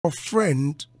your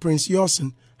friend, Prince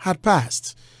Yosin, had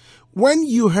passed. When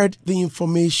you heard the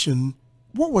information,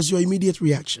 what was your immediate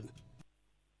reaction?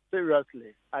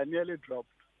 Seriously, I nearly dropped.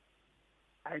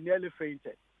 I nearly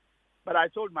fainted. But I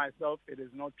told myself it is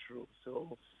not true.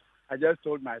 So I just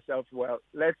told myself, well,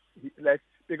 let's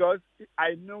because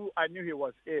I knew he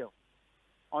was ill.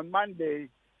 On Monday,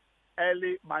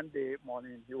 early Monday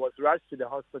morning, he was rushed to the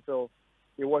hospital.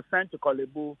 He was sent to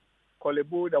Kolebu.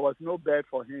 Kolebu, there was no bed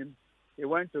for him. He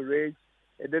went to Rage.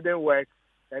 It didn't work.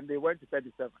 And they went to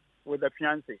 37 with a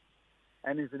fiancé.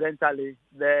 And incidentally,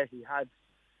 there he had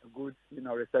a good,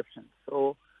 reception.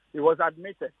 So he was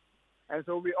admitted. And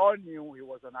so we all knew he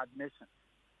was on admission.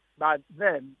 But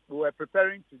then we were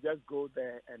preparing to just go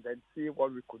there and then see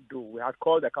what we could do. We had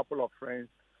called a couple of friends.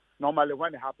 Normally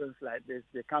when it happens like this,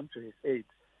 they come to his aid.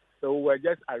 So we were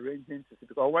just arranging to see,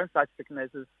 because when such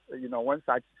sicknesses, when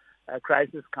such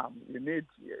crises come, you need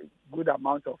a good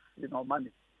amount of,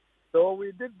 money. So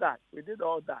we did that. We did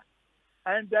all that.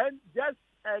 And then just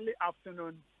early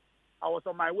afternoon, I was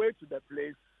on my way to the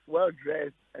place,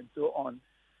 well-dressed and so on.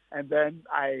 And then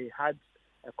I had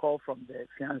a call from the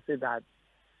fiancé that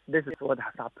this is what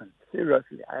has happened.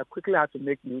 Seriously, I quickly had to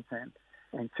make U-turn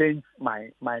and change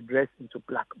my dress into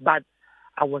black. But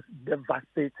I was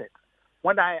devastated.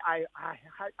 When I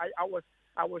was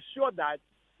sure that,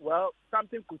 well,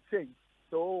 something could change.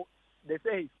 So they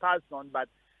say he's passed on, but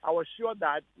I was sure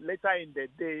that later in the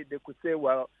day they could say,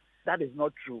 well, that is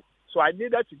not true. So I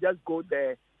needed to just go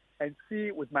there and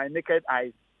see with my naked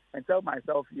eyes and tell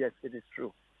myself, yes, it is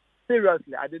true.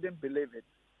 Seriously, I didn't believe it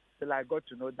till I got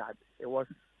to know that it was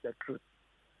the truth.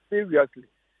 Seriously,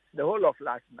 the whole of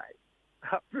last night,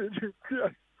 I've been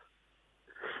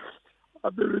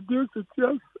reduced to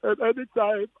tears. At any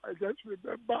time, I just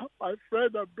remember my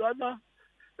friend and brother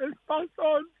is passed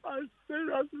on. I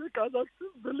seriously cannot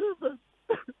believe it.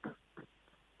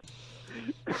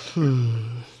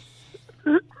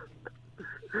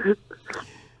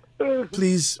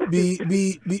 Please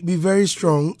be very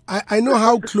strong. I know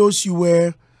how close you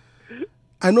were.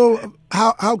 I know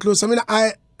how close. I mean,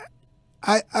 I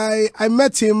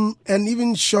met him and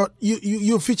even shot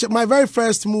you featured my very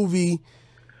first movie.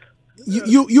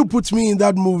 You put me in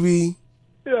that movie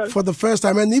for the first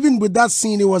time, and even with that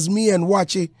scene, it was me and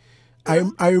Waakye.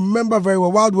 I remember very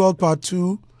well. Wild World Part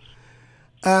 2.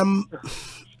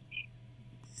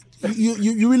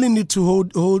 You really need to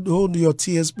hold your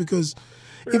tears, because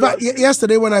in fact,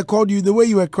 yesterday when I called you, the way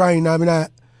you were crying, I mean, I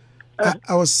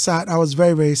was sad. I was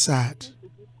very, very sad.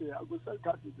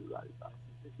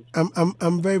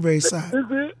 I'm very, very sad.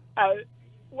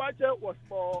 Waakye was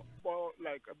more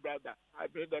like a brother. I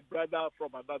mean, a brother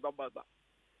from another mother.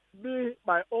 Me,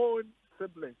 my own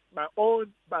siblings, my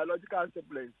own biological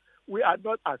siblings, we are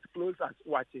not as close as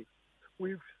Waakye.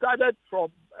 We've started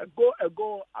from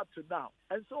ago up to now.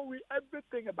 And so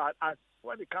everything about us,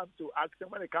 when it comes to action,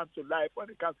 when it comes to life,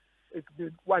 it's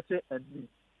been Waakye and me.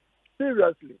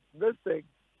 Seriously, this thing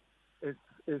is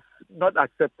not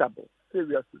acceptable.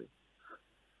 Seriously.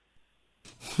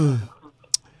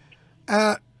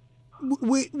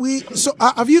 So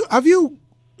have you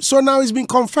so now it's been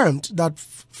confirmed that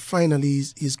finally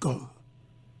he's gone?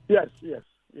 Yes,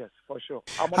 for sure.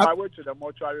 I'm on my way to the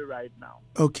mortuary right now.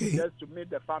 Okay. Just to meet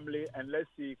the family and let's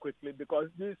see quickly, because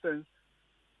these things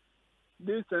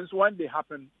when they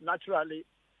happen, naturally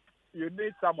you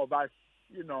need some of us,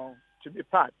 to be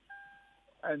part.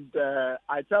 And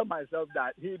I tell myself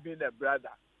that he being a brother,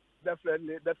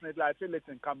 definitely I feel it's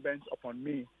incumbent upon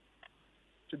me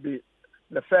to be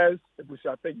the first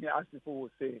Bushapegni, as people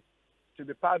would say, to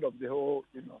be part of the whole,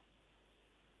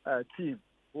 team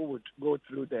who would go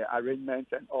through the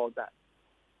arrangements and all that.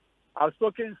 I've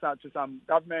spoken to some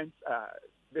government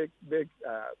big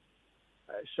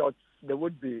shots. They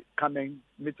would be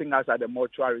meeting us at the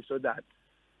mortuary so that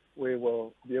we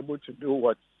will be able to do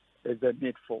what is the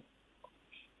needful.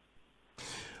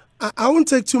 I won't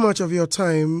take too much of your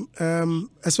time,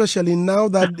 especially now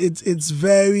that it's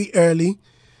very early.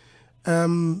 I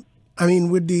mean,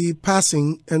 with the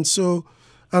passing, and so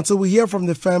until we hear from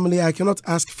the family, I cannot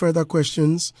ask further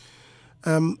questions.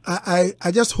 I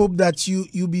just hope that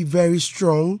you be very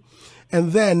strong,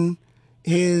 and then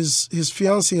his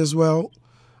fiancée as well.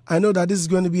 I know that this is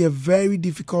going to be a very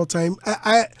difficult time.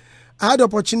 I had the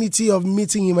opportunity of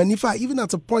meeting him, and in fact, even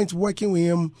at a point working with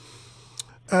him,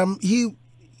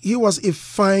 he was a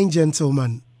fine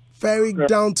gentleman, very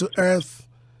down to earth,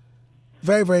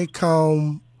 very, very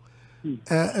calm.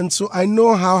 And so I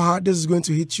know how hard this is going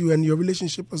to hit you and your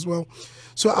relationship as well.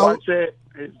 So Waakye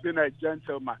has been a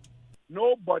gentleman.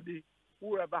 Nobody,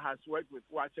 whoever has worked with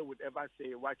Waakye, would ever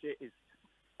say Waakye is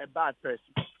a bad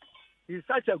person. He's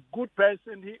such a good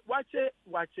person.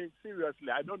 Waakye,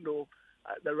 seriously, I don't know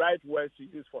the right words to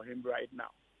use for him right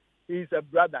now. He's a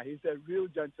brother. He's a real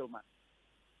gentleman.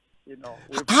 You know,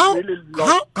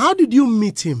 how did you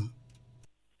meet him?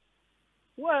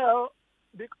 Well,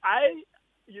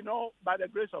 by the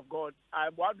grace of God,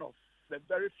 I'm one of the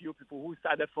very few people who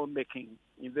started filmmaking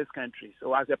in this country.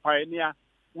 So as a pioneer,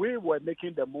 we were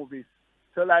making the movies.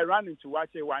 So I ran into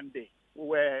Waakye one day. We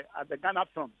were at the Ghana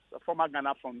Films, the former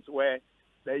Ghana Films, where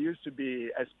there used to be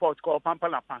a spot called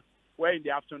Pampalapa, where in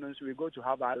the afternoons we go to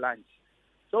have our lunch.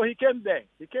 So he came there.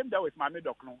 He came there with Mami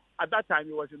Dokno. At that time,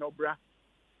 he was in Obra.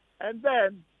 And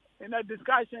then, in a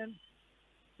discussion,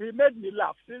 he made me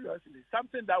laugh, seriously,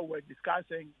 something that we were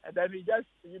discussing. And then he just,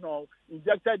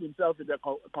 injected himself in the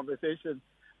conversation.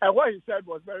 And what he said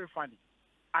was very funny.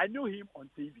 I knew him on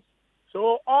TV.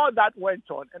 So all that went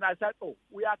on. And I said, oh,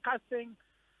 we are casting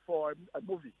for a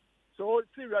movie. So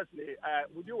seriously,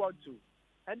 would you want to?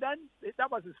 And then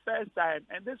that was his first time.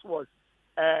 And this was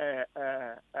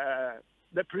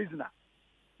The Prisoner.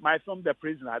 My film, The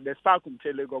Prisoner, the Sparkum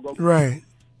Telegogo. Right.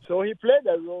 So he played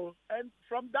a role. And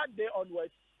from that day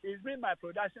onwards, he's been my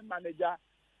production manager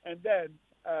and then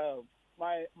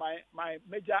my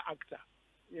major actor,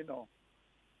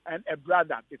 and a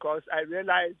brother, because I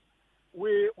realized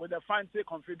we, with the Fancy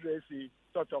Confederacy,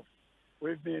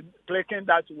 we've been clicking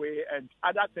that way and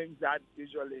other things that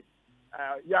usually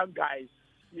young guys,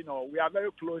 we are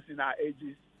very close in our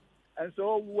ages. And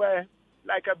so we're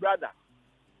like a brother,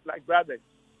 like brothers.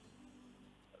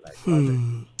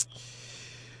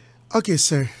 Okay,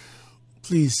 sir.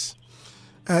 Please.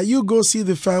 You go see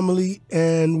the family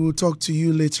and we'll talk to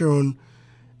you later on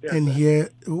and hear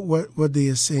what they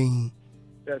are saying.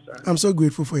 Yes, sir. I'm so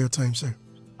grateful for your time, sir.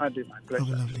 My pleasure.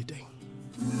 Have a lovely day.